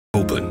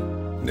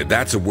Now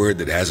that's a word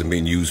that hasn't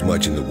been used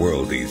much in the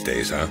world these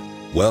days, huh?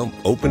 Well,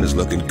 open is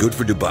looking good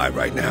for Dubai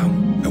right now,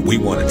 and we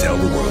want to tell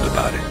the world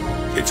about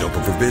it. It's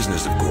open for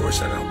business, of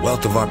course, and a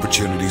wealth of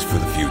opportunities for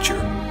the future.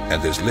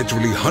 And there's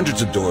literally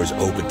hundreds of doors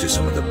open to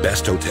some of the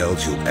best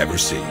hotels you'll ever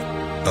see.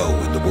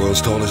 Oh, and the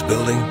world's tallest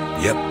building?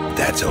 Yep,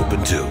 that's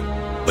open too.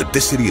 But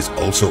this city is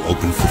also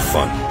open for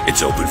fun.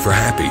 It's open for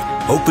happy,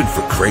 open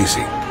for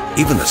crazy.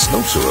 Even the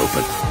slopes are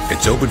open.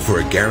 It's open for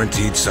a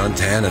guaranteed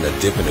suntan and a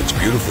dip in its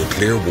beautiful,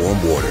 clear,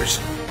 warm waters.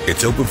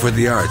 It's open for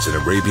the arts and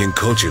Arabian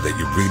culture that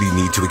you really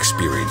need to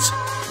experience,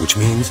 which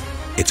means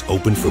it's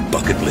open for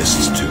bucket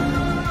lists too.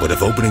 But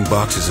if opening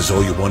boxes is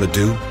all you want to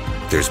do,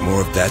 there's more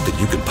of that than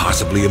you can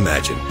possibly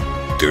imagine.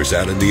 There's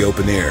out in the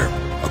open air,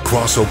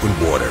 across open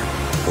water,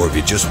 or if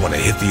you just want to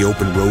hit the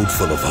open road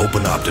full of hope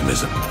and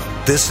optimism.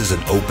 This is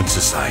an open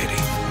society,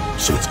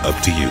 so it's up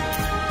to you.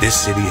 This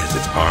city has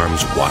its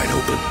arms wide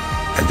open,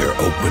 and they're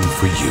open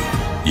for you.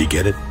 You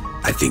get it?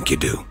 I think you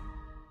do.